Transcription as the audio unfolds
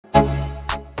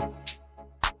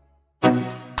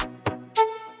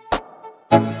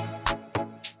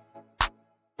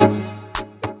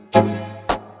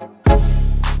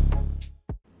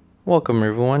Welcome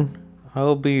everyone. I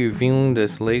will be reviewing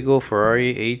this Lego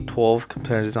Ferrari 812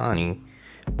 Competizione,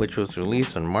 which was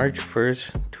released on March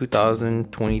 1st,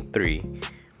 2023.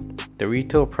 The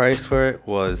retail price for it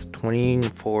was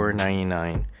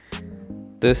 $24.99.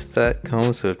 This set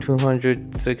comes with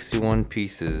 261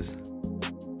 pieces.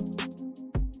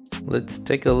 Let's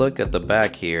take a look at the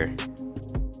back here.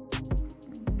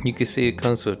 You can see it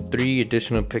comes with 3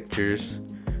 additional pictures,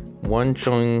 one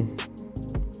showing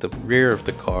the rear of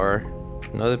the car,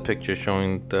 another picture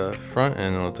showing the front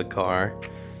end of the car,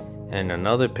 and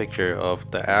another picture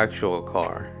of the actual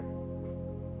car.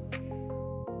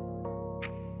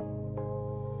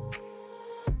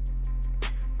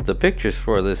 The pictures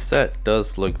for this set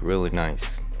does look really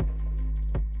nice.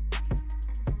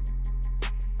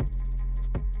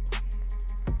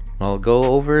 I'll go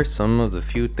over some of the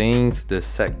few things this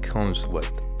set comes with.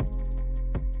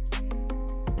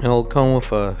 It'll come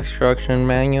with a instruction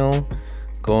manual,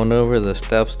 going over the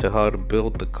steps to how to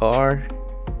build the car.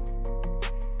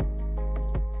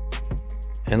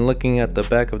 And looking at the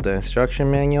back of the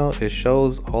instruction manual, it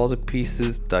shows all the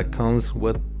pieces that comes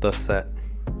with the set.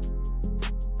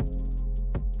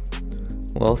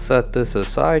 We'll set this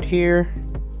aside here.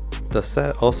 The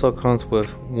set also comes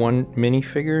with one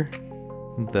minifigure.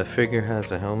 The figure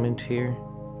has a helmet here.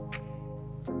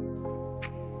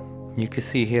 You can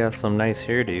see he has some nice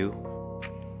hairdo.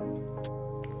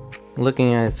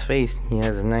 Looking at his face, he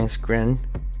has a nice grin.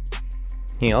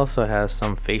 He also has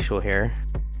some facial hair.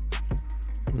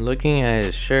 Looking at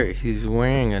his shirt, he's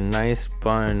wearing a nice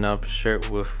button up shirt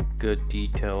with good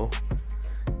detail,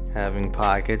 having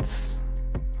pockets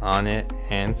on it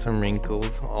and some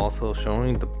wrinkles, also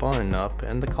showing the button up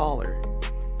and the collar.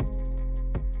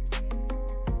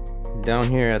 Down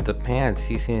here at the pants,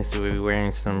 he seems to be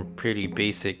wearing some pretty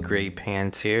basic gray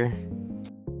pants here.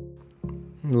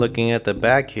 Looking at the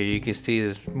back here, you can see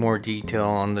there's more detail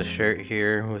on the shirt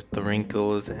here with the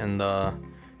wrinkles and the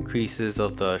creases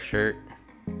of the shirt.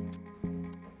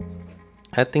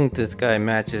 I think this guy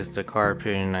matches the car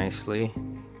pretty nicely.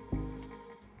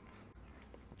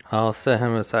 I'll set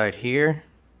him aside here.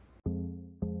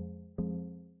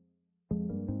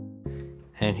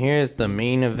 And here's the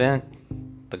main event.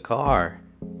 The car.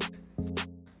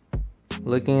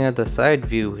 Looking at the side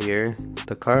view here,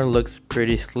 the car looks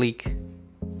pretty sleek.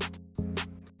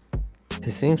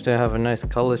 It seems to have a nice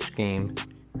color scheme,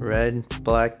 red,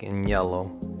 black, and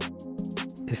yellow.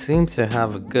 It seems to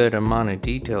have a good amount of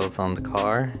details on the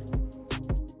car.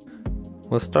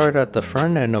 We'll start at the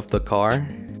front end of the car.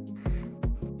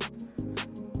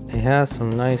 It has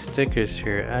some nice stickers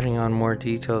here, adding on more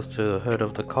details to the hood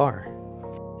of the car.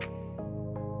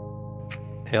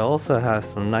 It also has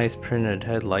some nice printed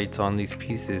headlights on these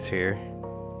pieces here.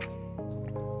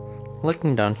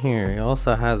 Looking down here, it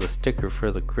also has a sticker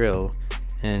for the grille,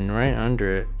 and right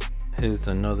under it is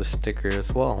another sticker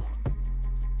as well.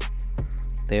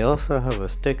 They also have a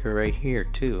sticker right here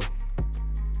too,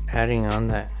 adding on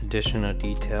that additional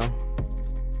detail.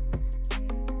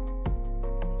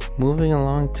 Moving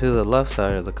along to the left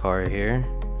side of the car here,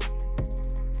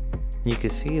 you can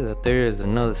see that there is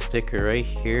another sticker right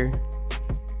here.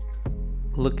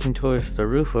 Looking towards the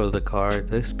roof of the car,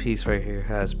 this piece right here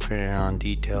has printed on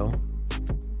detail.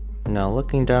 Now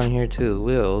looking down here to the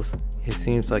wheels, it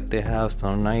seems like they have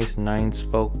some nice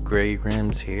 9-spoke gray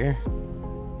rims here.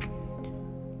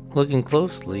 Looking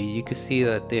closely, you can see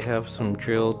that they have some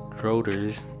drilled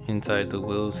rotors inside the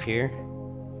wheels here.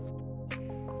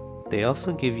 They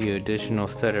also give you additional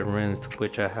set of rims,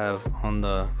 which I have on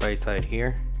the right side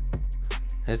here.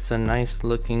 It's a nice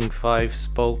looking 5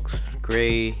 spokes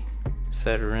gray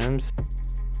set of rims.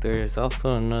 There is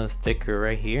also another sticker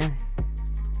right here.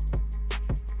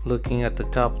 Looking at the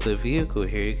top of the vehicle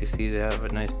here, you can see they have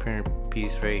a nice printed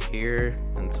piece right here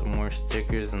and some more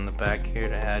stickers in the back here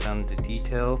to add on the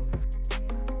detail.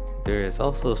 There is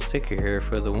also a sticker here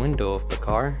for the window of the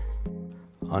car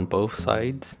on both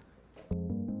sides.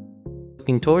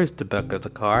 Looking towards the back of the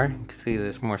car, you can see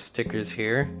there's more stickers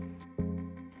here.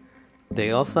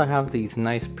 They also have these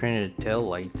nice printed tail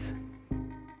lights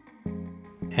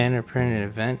and a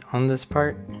printed vent on this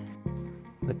part.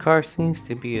 The car seems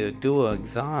to be a dual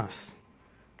exhaust,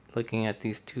 looking at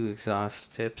these 2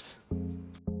 exhaust tips.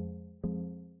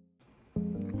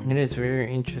 It is very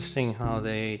interesting how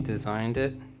they designed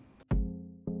it.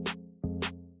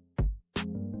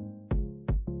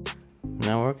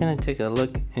 Now we're going to take a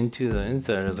look into the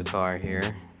inside of the car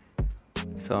here.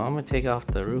 So I'm going to take off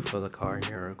the roof of the car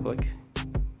here real quick.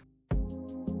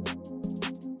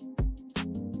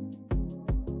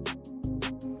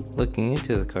 Looking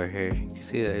into the car here, you can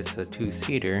see that it's a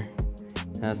 2-seater.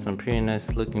 Has some pretty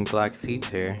nice looking black seats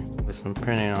here with some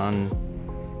printed on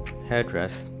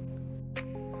headrests.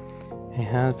 It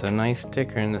has a nice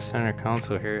sticker in the center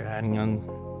console here, adding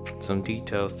on some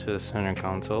details to the center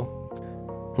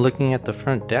console. Looking at the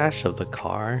front dash of the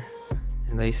car,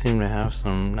 they seem to have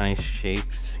some nice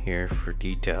shapes here for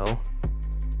detail.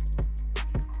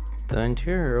 The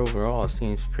interior overall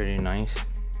seems pretty nice.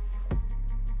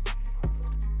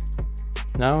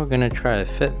 Now we're going to try a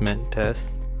fitment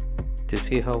test to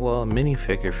see how well a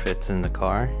minifigure fits in the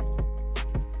car.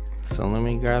 So let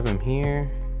me grab him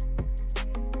here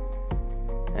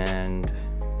and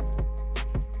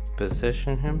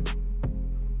position him.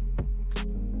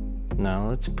 Now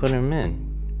let's put him in.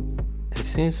 It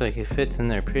seems like he fits in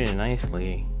there pretty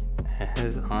nicely, and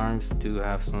his arms do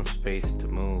have some space to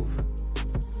move.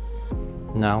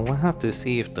 Now we'll have to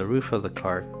see if the roof of the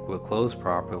car will close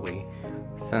properly,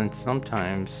 since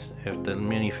sometimes if the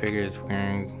minifigure is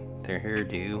wearing their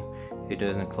hairdo, it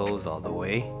doesn't close all the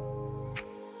way.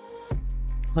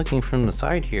 Looking from the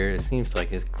side here, it seems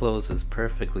like it closes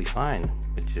perfectly fine,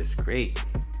 which is great.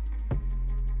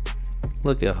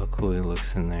 Look at how cool it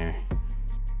looks in there.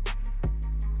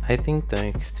 I think the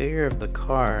exterior of the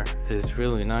car is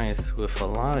really nice, with a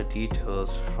lot of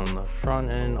details from the front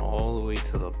end all the way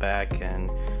to the back end,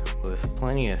 with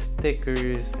plenty of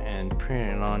stickers and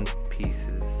printed on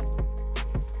pieces.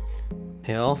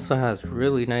 It also has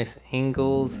really nice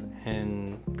angles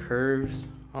and curves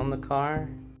on the car.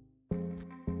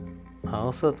 I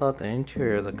also thought the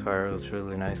interior of the car was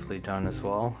really nicely done as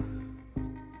well,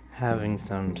 having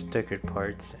some stickered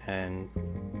parts and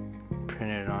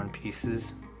printed on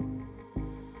pieces.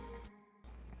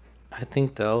 I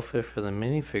think the outfit for the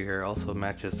minifigure also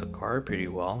matches the car pretty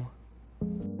well.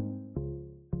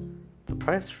 The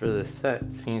price for this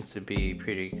set seems to be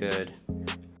pretty good,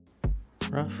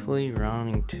 roughly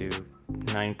rounding to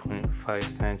 9.5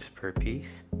 cents per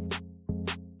piece.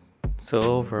 So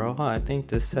overall, I think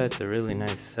this set's a really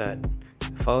nice set.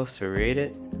 If I was to rate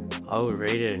it, I would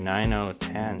rate it a 9 out of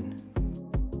 10.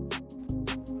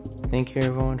 Thank you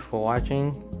everyone for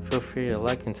watching. Feel free to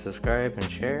like and subscribe and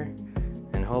share,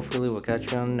 and hopefully we'll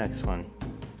catch you on the next one.